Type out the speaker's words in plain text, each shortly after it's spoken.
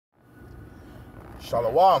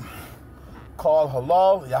Shalom. Call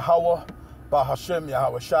halal, Yahweh, Bahashim,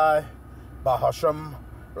 Yahweh Shai, Bahashim,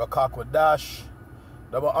 Rakakwadash.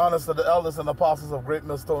 Double honors to the elders and apostles of Great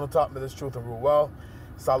Millstone who taught me this truth and rule well.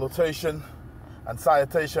 Salutation and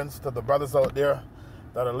salutations to the brothers out there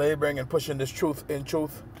that are laboring and pushing this truth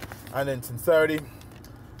and in sincerity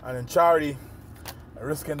and in charity and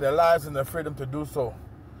risking their lives and their freedom to do so.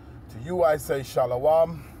 To you I say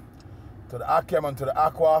Shalom, to the Akim and to the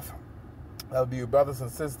Akwaf. That'll be you brothers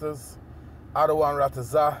and sisters. Adawan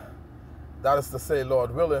Ratazah. That is to say,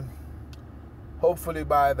 Lord willing, hopefully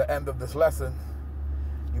by the end of this lesson,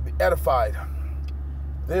 you'll be edified.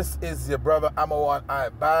 This is your brother Amawan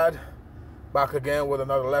Ibad, back again with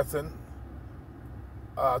another lesson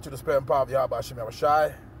to the Spirit and Power of Yahweh Hashem Yahweh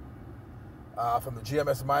Shai from the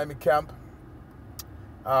GMS Miami camp.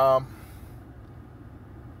 Lord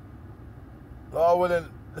willing,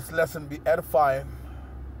 this lesson be edifying,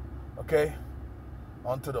 okay,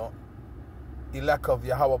 onto the elect of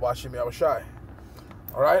Yahweh Hashem Yahweh Shai.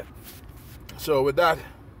 All right? So with that,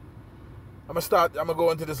 I'm going to go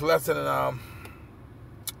into this lesson, and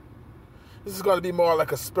this is going to be more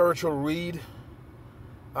like a spiritual read.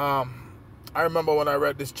 I remember when I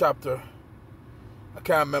read this chapter, I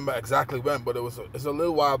can't remember exactly when, but it's a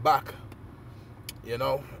little while back, you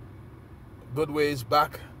know, good ways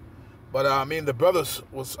back. But I mean, the brothers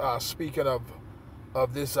was speaking of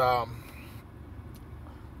this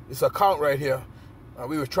this account right here.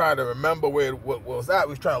 We were trying to remember where what was at.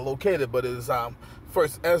 We were trying to locate it, but it is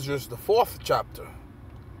First ESDRAS, the 4th chapter.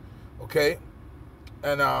 Okay,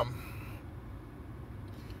 and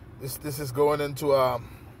this is going into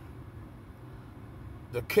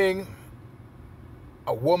the king,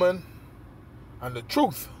 a woman, and the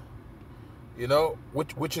truth. You know,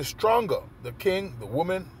 which is stronger, the king, the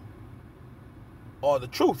woman, or the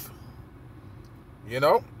truth? You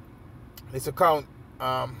know, this account,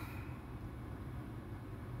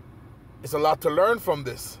 it's a lot to learn from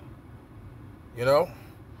this, you know.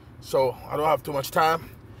 So I don't have too much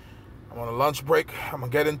time. I'm on a lunch break. I'm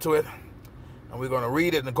gonna get into it, and we're gonna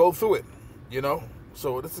read it and go through it, you know.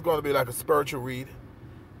 So this is gonna be like a spiritual read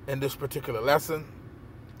in this particular lesson,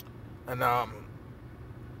 and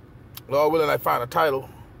Lord willing, I find a title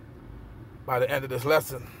by the end of this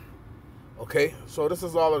lesson. Okay, so this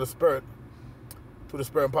is all of the Spirit, to the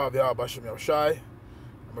Spirit and Power of Yahweh Hashem Yahweh Shai.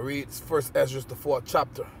 I'm going to read First ESDRAS, the 4th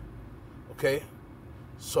chapter. Okay,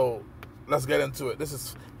 so let's get into it. This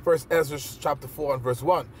is First ESDRAS chapter 4 and verse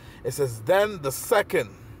 1. It says, Then the second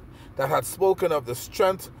that had spoken of the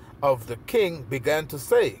strength of the king began to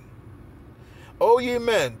say, O ye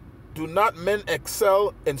men, do not men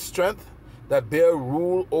excel in strength that bear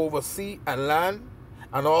rule over sea and land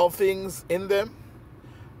and all things in them?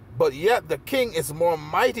 But yet the king is more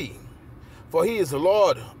mighty, for he is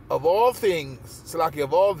Lord of all things, Salaki,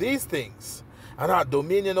 of all these things, and hath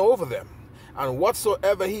dominion over them. And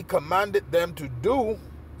whatsoever he commanded them to do,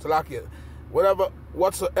 Salaki,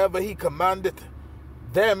 whatsoever he commanded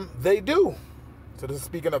them, they do. So this is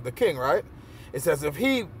speaking of the king, right? It says, if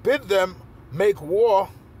he bid them make war,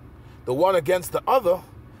 the one against the other,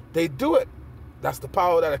 they do it. That's the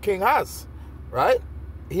power that a king has, right?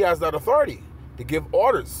 He has that authority to give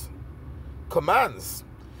orders, commands.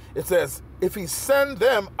 It says, if he send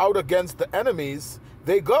them out against the enemies,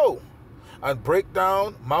 they go and break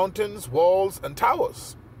down mountains, walls, and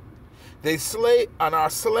towers. They slay and are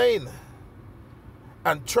slain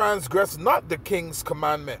and transgress not the king's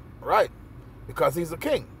commandment, right? Because he's a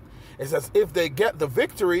king. It says, if they get the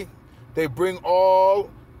victory, they bring all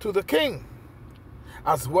to the king,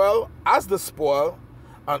 as well as the spoil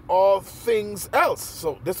and all things else.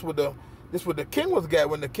 So this would the king would get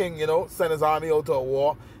when the king, you know, send his army out to a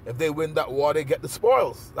war. If they win that war, they get the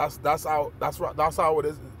spoils. That's how it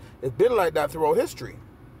is. It's been like that throughout history.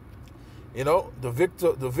 You know, the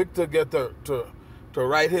victor get to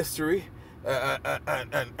write history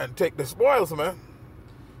and take the spoils, man.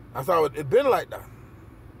 That's how it's been like that.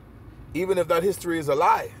 Even if that history is a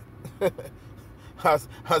lie,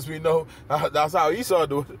 as we know, that's how Esau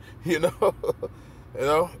do it. You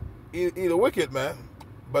know, he's a wicked man,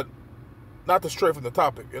 but not to stray from the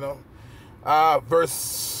topic. You know,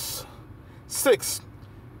 verse 6.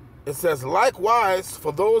 It says, likewise,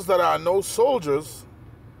 for those that are no soldiers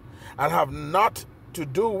and have not to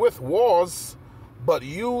do with wars, but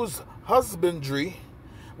use husbandry,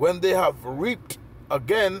 when they have reaped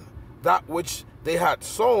again that which they had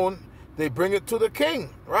sown, they bring it to the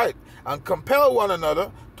king, right? And compel one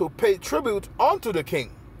another to pay tribute unto the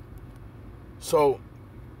king. So,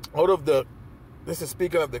 this is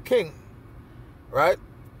speaking of the king, right?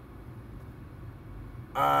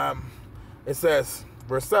 It says,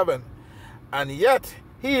 verse 7, And yet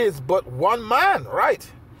he is but one man, right?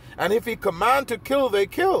 And if he command to kill, they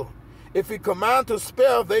kill. If he command to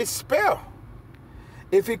spare, they spare.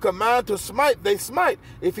 If he command to smite, they smite.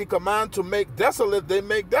 If he command to make desolate, they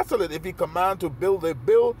make desolate. If he command to build, they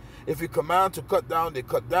build. If he command to cut down, they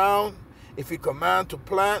cut down. If he command to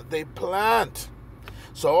plant, they plant.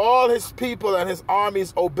 So all his people and his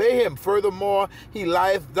armies obey him. Furthermore, he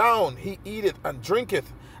lieth down, he eateth and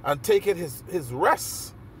drinketh, and taketh his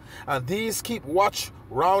rest. And these keep watch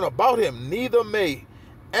round about him. Neither may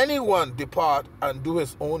anyone depart and do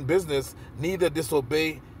his own business, neither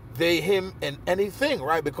disobey they him in anything,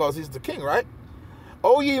 right? Because he's the king, right?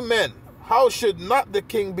 O ye men, how should not the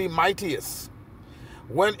king be mightiest,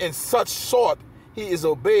 when in such sort he is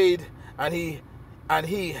obeyed, and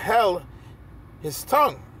he held his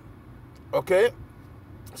tongue? Okay,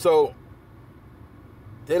 so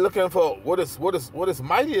they're looking for what is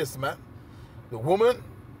mightiest, man? The woman,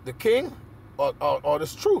 the king, or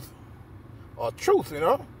this truth, or truth, you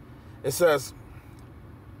know? It says,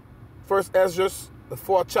 First ESDRAS, the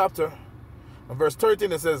 4th chapter, and verse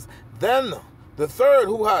 13, it says, Then the third,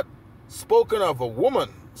 who had spoken of woman,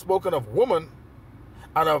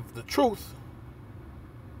 and of the truth,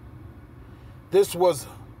 this was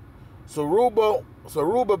Zerubbabel,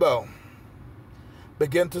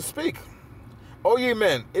 began to speak. O ye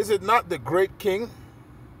men, is it not the great king,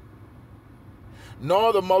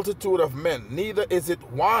 nor the multitude of men, neither is it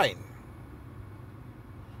wine,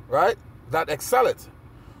 right, that excelleth?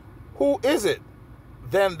 Who is it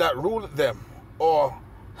then that ruleth them, or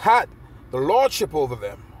had the lordship over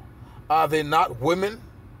them? Are they not women?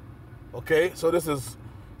 Okay, so this is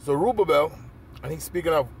Zerubbabel, and he's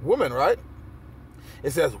speaking of women, right?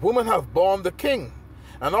 It says, women have borne the king,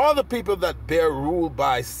 and all the people that bear rule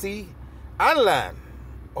by sea and land.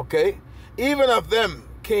 Okay, even of them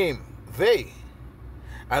came they,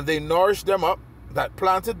 and they nourished them up that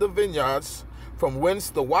planted the vineyards, from whence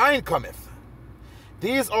the wine cometh.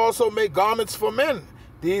 These also make garments for men.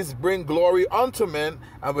 These bring glory unto men,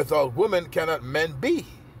 and without women cannot men be.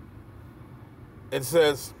 It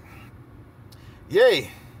says, Yea,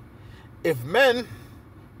 if men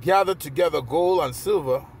gather together gold and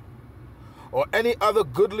silver, or any other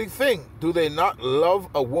goodly thing, do they not love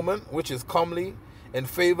a woman which is comely in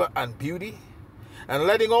favor and beauty? And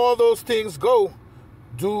letting all those things go,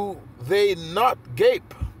 do they not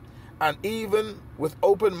gape, and even with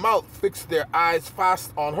open mouth fix their eyes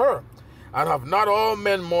fast on her? And have not all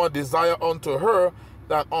men more desire unto her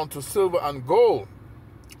than unto silver and gold,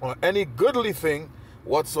 or any goodly thing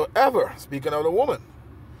whatsoever? Speaking of the woman,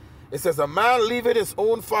 it says, a man leaveth his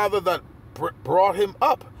own father that brought him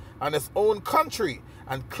up, and his own country,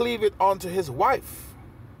 and cleaveth unto his wife.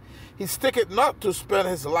 He sticketh not to spend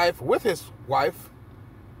his life with his wife,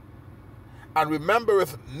 and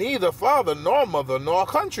remembereth neither father, nor mother, nor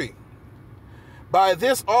country. By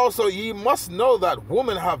this also ye must know that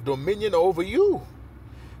women have dominion over you.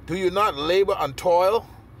 Do you not labor and toil,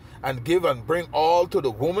 and give and bring all to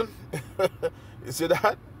the woman? You see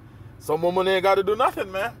that? Some women ain't got to do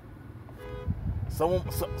nothing, man.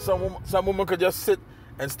 Some women could just sit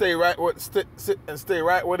and stay right where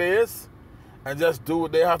they is, and just do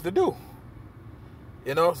what they have to do.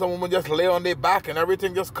 You know, some women just lay on their back and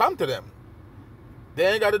everything just come to them. They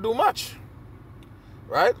ain't got to do much,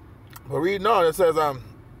 right? But reading on, it says,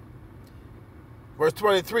 verse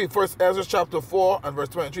 23, First ESDRAS chapter 4 and verse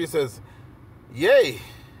 23 says, Yea,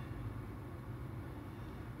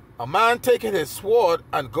 a man taketh his sword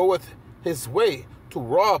and goeth his way to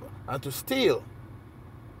rob and to steal,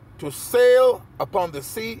 to sail upon the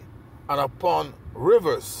sea and upon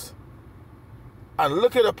rivers, and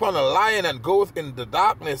looketh upon a lion and goeth in the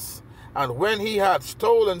darkness, and when he had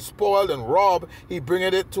stolen, spoiled, and robbed, he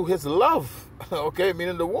bringeth it to his love. Okay,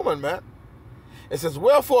 meaning the woman, man. It says,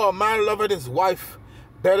 Wherefore a man loveth his wife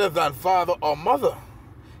better than father or mother.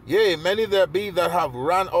 Yea, many there be that have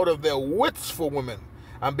ran out of their wits for women,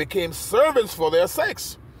 and became servants for their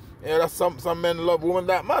sakes. Yeah, that's some men love women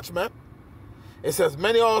that much, man. It says,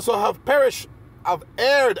 many also have perished, have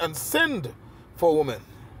erred and sinned for women.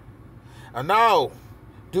 And now,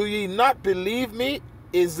 do ye not believe me?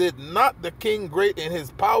 Is it not the king great in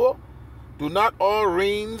his power? Do not all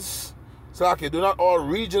regions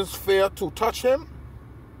fear to touch him?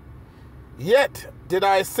 Yet did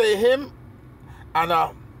I say him,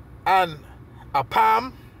 and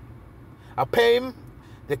Apam,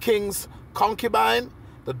 the king's concubine,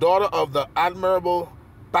 the daughter of the admirable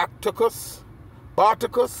Barticus,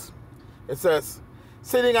 it says,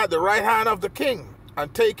 sitting at the right hand of the king,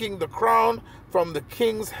 and taking the crown from the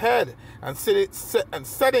king's head, and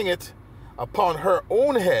setting it upon her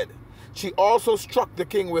own head. she also struck the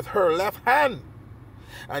king with her left hand.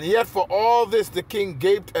 And yet for all this the king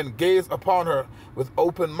gaped and gazed upon her with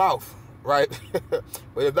open mouth. Right?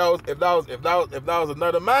 But if that was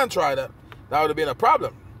another man trying that would have been a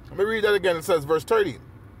problem. Let me read that again. It says verse 30. I'm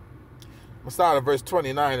gonna start at verse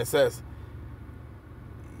 29. It says,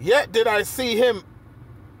 "Yet did I see him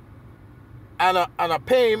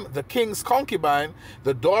Anapame, the king's concubine,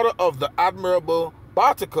 the daughter of the admirable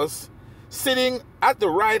Barticus, sitting at the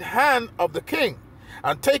right hand of the king,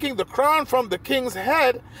 and taking the crown from the king's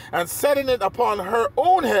head and setting it upon her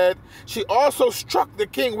own head, she also struck the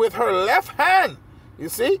king with her left hand." You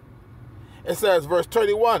see? It says, verse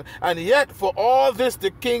 31, "And yet for all this the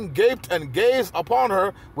king gaped and gazed upon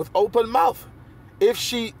her with open mouth. If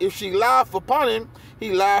she laughed upon him,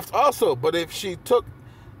 he laughed also. But if she took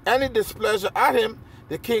any displeasure at him,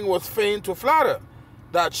 the king was fain to flatter,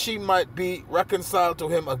 that she might be reconciled to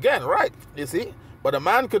him again." Right, you see? But a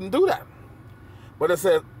man couldn't do that. But it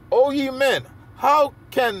says, "O ye men, how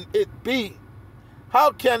can it be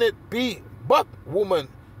but woman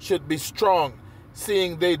should be strong,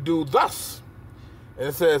 seeing they do thus?" And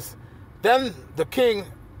it says, "Then the king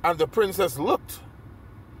and the princess looked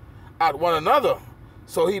at one another,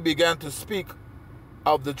 so he began to speak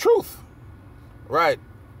of the truth." Right.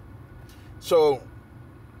 So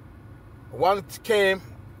one came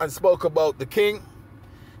and spoke about the king.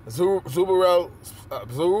 Zerubbabel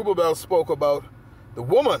spoke about the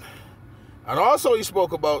woman, and also he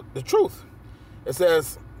spoke about the truth. It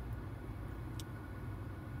says,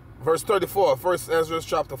 verse 34, 1 Ezra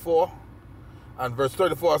chapter 4 and verse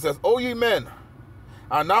 34, it says, "O ye men,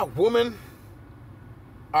 are not women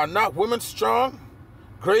strong?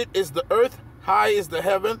 Great is the earth, high is the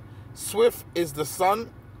heaven, swift is the sun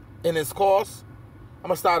in his course." I'm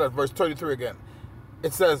going to start at verse 33 again.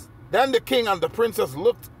 It says, "Then the king and the princess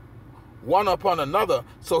looked one upon another,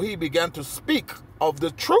 so he began to speak of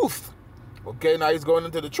the truth." Okay, now he's going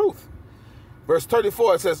into the truth. Verse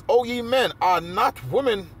 34, it says, "O ye men, are not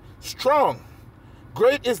women strong?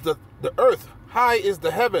 Great is the earth, high is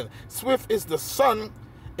the heaven, swift is the sun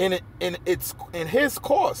in his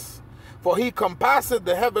course. For he compasseth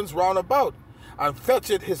the heavens round about, and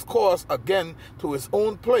fetcheth his course again to his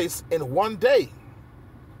own place in one day.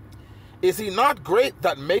 Is he not great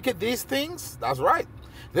that maketh these things?" That's right.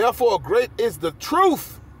 "Therefore great is the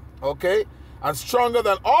truth," okay, "and stronger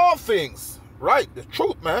than all things." Right, the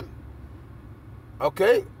truth, man.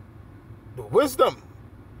 Okay, the wisdom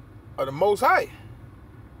of the Most High.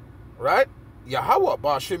 Right, Yahweh,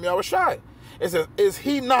 Ba'ashim Yahushai. It says, "Is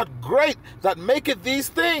he not great that maketh these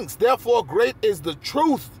things? Therefore great is the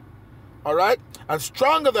truth." All right, "and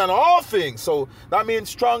stronger than all things." So that means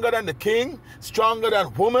stronger than the king, stronger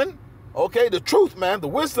than woman. Okay, the truth, man, the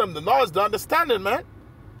wisdom, the knowledge, the understanding, man.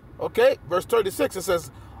 Okay, verse 36, it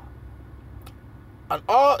says,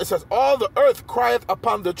 all the earth crieth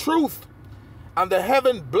upon the truth, and the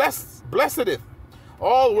heaven blessed it.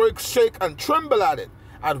 All works shake and tremble at it,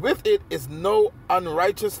 and with it is no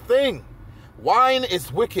unrighteous thing. Wine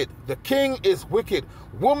is wicked, the king is wicked,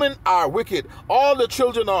 women are wicked, all the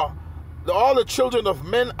children of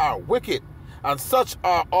men are wicked, and such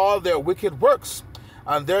are all their wicked works.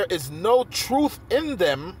 And there is no truth in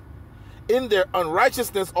them. In their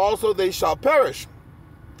unrighteousness also they shall perish.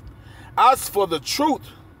 As for the truth,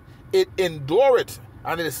 it endureth,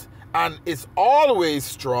 and is always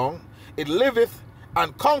strong. It liveth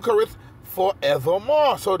and conquereth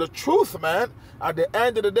forevermore. So the truth, man, at the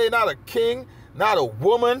end of the day, not a king, not a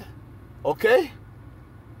woman. Okay?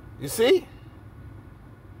 You see?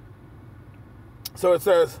 So it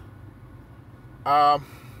says,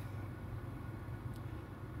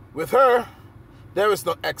 with her, there is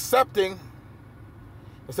no accepting.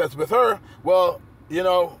 It says with her, well, you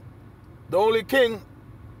know, the only king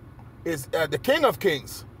is the King of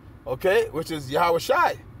Kings, okay, which is Yahweh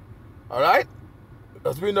Shai. All right?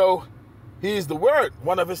 As we know, he is the Word.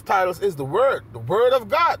 One of his titles is the Word of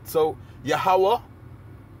God. So Yahweh,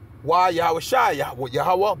 why Yahweh Shai?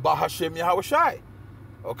 Yahweh, Bahashim Yahweh Shai.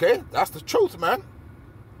 Okay? That's the truth, man.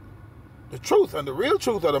 The truth and the real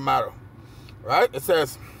truth of the matter. Right? It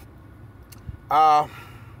says,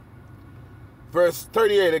 verse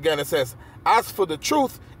 38 again, it says, as for the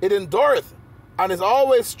truth, it endureth, and is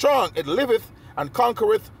always strong. It liveth and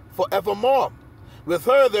conquereth forevermore. With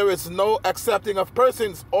her there is no accepting of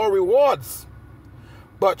persons or rewards.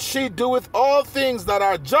 But she doeth all things that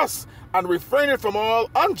are just, and refraineth from all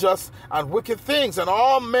unjust and wicked things. And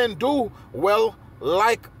all men do well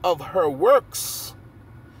like of her works.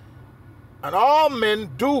 And all men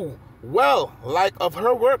do well like of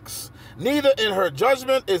her works. Neither in her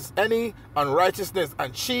judgment is any unrighteousness,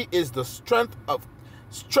 and she is the strength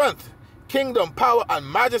kingdom, power, and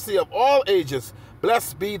majesty of all ages.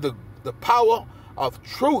 Blessed be the power of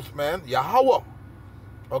truth, man, Yahweh.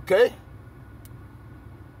 Okay?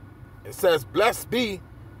 It says, blessed be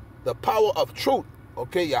the power of truth,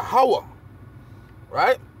 okay, Yahweh.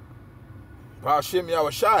 Right? Hashem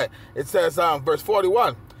Yahushai. It says, verse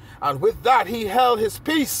 41, and with that he held his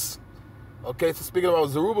peace. Okay, so speaking about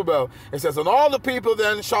Zerubbabel, it says, and all the people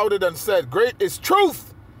then shouted and said, great is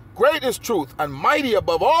truth, and mighty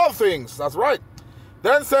above all things. That's right.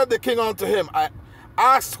 Then said the king unto him, I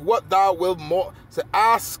ask what thou wilt more. Say,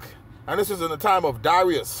 ask, and this is in the time of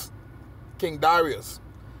Darius, King Darius.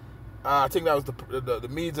 I think that was the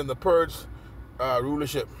Medes and the Persians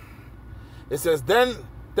rulership. It says, then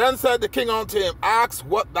said the king unto him, ask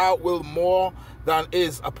what thou wilt more than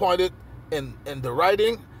is appointed in the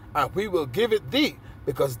writing, and we will give it thee,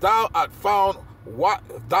 because thou art found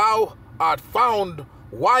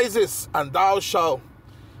wisest, and thou shalt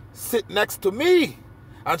sit next to me,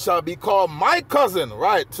 and shall be called my cousin.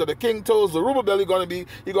 Right? So the king told Zerubbabel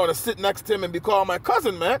he's going to sit next to him and be called my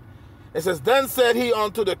cousin, man. It says, then said he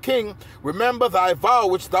unto the king, remember thy vow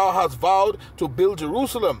which thou hast vowed to build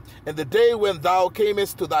Jerusalem in the day when thou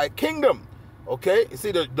camest to thy kingdom. Okay? You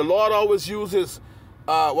see, the Lord always uses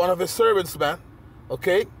one of his servants, man.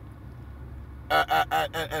 Okay?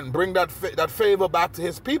 And bring that favor back to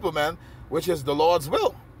his people, man, which is the Lord's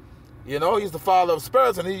will. You know, he's the Father of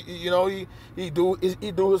spirits, and he do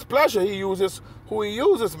his pleasure. He uses who he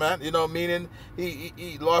uses, man. You know, meaning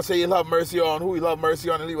he Lord say he'll have mercy on who he'll have mercy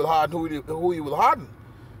on, and he will harden who he will harden.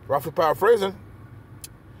 Roughly paraphrasing.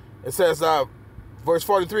 It says, verse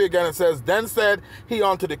 43 again, it says, then said he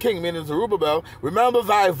unto the king, meaning Zerubbabel, remember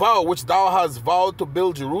thy vow which thou hast vowed to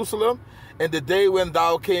build Jerusalem in the day when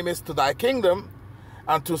thou camest to thy kingdom,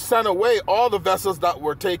 and to send away all the vessels that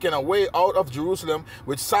were taken away out of Jerusalem,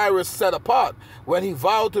 which Cyrus set apart, when he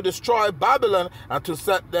vowed to destroy Babylon, and to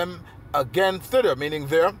set them again thither, meaning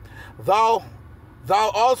there. Thou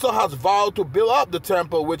also hast vowed to build up the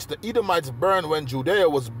temple which the Edomites burned when Judea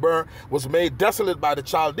was made desolate by the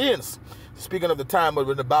Chaldeans. Speaking of the time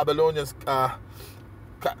when the Babylonians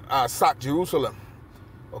sacked Jerusalem.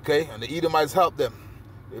 Okay, and the Edomites helped them.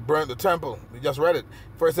 They burned the temple. We just read it.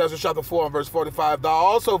 1 Ezra chapter 4 and verse 45. Thou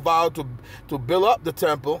also vowed to build up the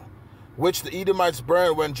temple, which the Edomites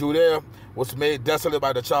burned when Judea was made desolate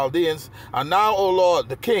by the Chaldeans. And now, O Lord,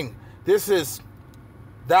 the King, this is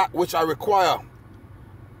that which I require,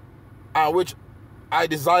 and which I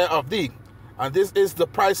desire of thee. And this is the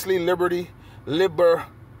princely liberality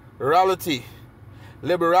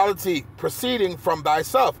proceeding from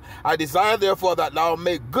thyself. I desire therefore that thou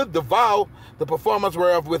make good the vow, the performance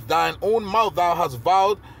whereof with thine own mouth thou hast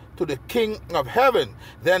vowed to the King of heaven.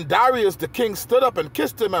 Then Darius the king stood up and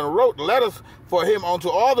kissed him, and wrote letters for him unto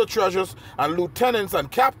all the treasurers and lieutenants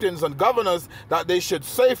and captains and governors, that they should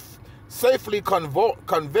safely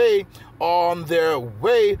convey on their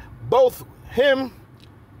way both him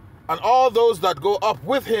and all those that go up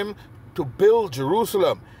with him to build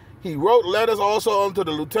Jerusalem. He wrote letters also unto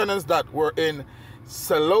the lieutenants that were in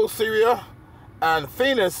Seleucia and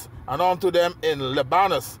Phoenix, and unto them in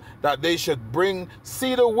Lebanus, that they should bring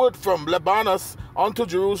cedar wood from Lebanus unto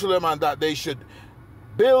Jerusalem, and that they should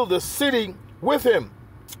build the city with him.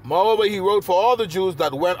 Moreover, he wrote for all the Jews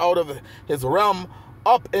that went out of his realm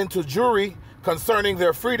up into Jewry, concerning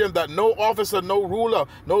their freedom, that no officer, no ruler,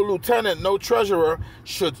 no lieutenant, no treasurer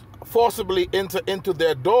should forcibly enter into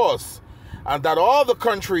their doors, and that all the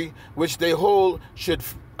country which they hold should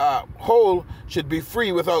be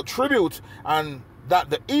free without tribute, and that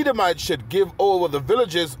the Edomites should give over the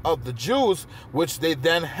villages of the Jews which they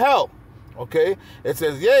then held. Okay, it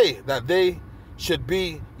says, yea, that they should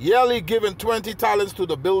be yearly given 20 talents to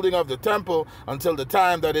the building of the temple until the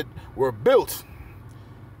time that it were built.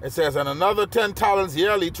 It says, and another 10 talents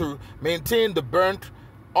yearly to maintain the burnt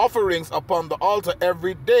offerings upon the altar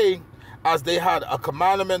every day, as they had a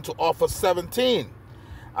commandment to offer 17.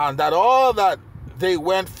 And that all that they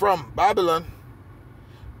went from Babylon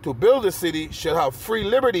to build the city should have free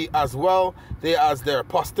liberty, as well they as their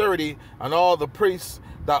posterity, and all the priests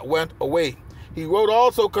that went away. He wrote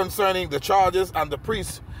also concerning the charges and the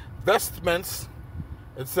priests' vestments,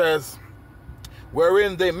 it says,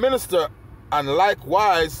 wherein they minister, and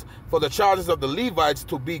likewise for the charges of the Levites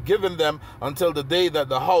to be given them until the day that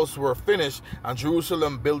the house were finished and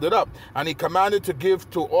Jerusalem builded up. And he commanded to give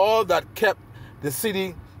to all that kept the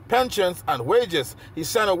city pensions and wages. He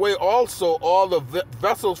sent away also all the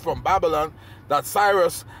vessels from Babylon that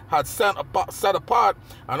Cyrus had set apart,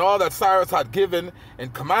 and all that Cyrus had given in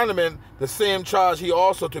commandment, the same charge he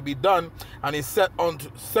also to be done, and he sent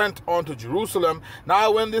unto Jerusalem.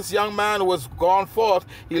 Now when this young man was gone forth,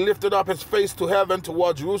 he lifted up his face to heaven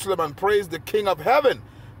toward Jerusalem and praised the King of heaven,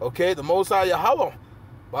 okay, the Most High Yahweh,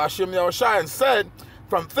 Ba'ashem Yahushai, and said,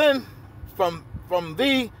 From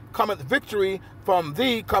thee cometh victory, from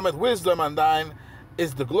thee cometh wisdom, and thine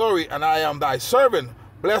is the glory, and I am thy servant.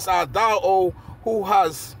 Blessed art thou, O who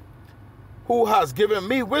has given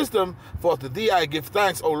me wisdom, for to thee I give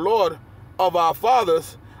thanks, O Lord of our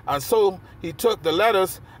fathers. And so he took the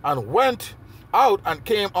letters and went out and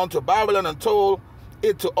came unto Babylon and told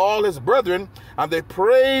it to all his brethren, and they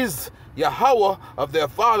praised Yahweh of their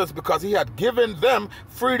fathers, because he had given them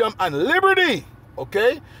freedom and liberty,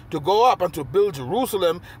 okay, to go up and to build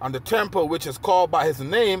Jerusalem and the temple which is called by his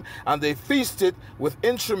name. And they feasted with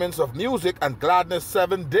instruments of music and gladness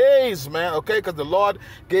 7 days, man, okay, because the Lord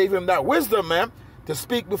gave him that wisdom, man, to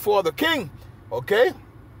speak before the king, okay.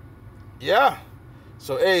 Yeah.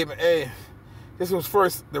 So, hey, this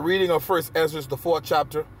was the reading of First Esdras, the 4th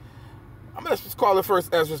chapter. I'm gonna just call it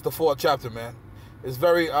First Esdras, the 4th chapter, man. It's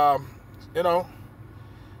very,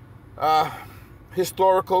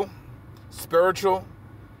 historical, spiritual,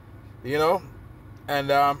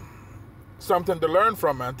 and something to learn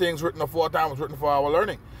from, man. Things written aforetime was written for our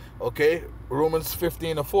learning, okay? Romans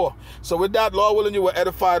 15:4. So with that, Lord willing, you were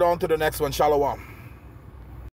edified on to the next one. Shalom.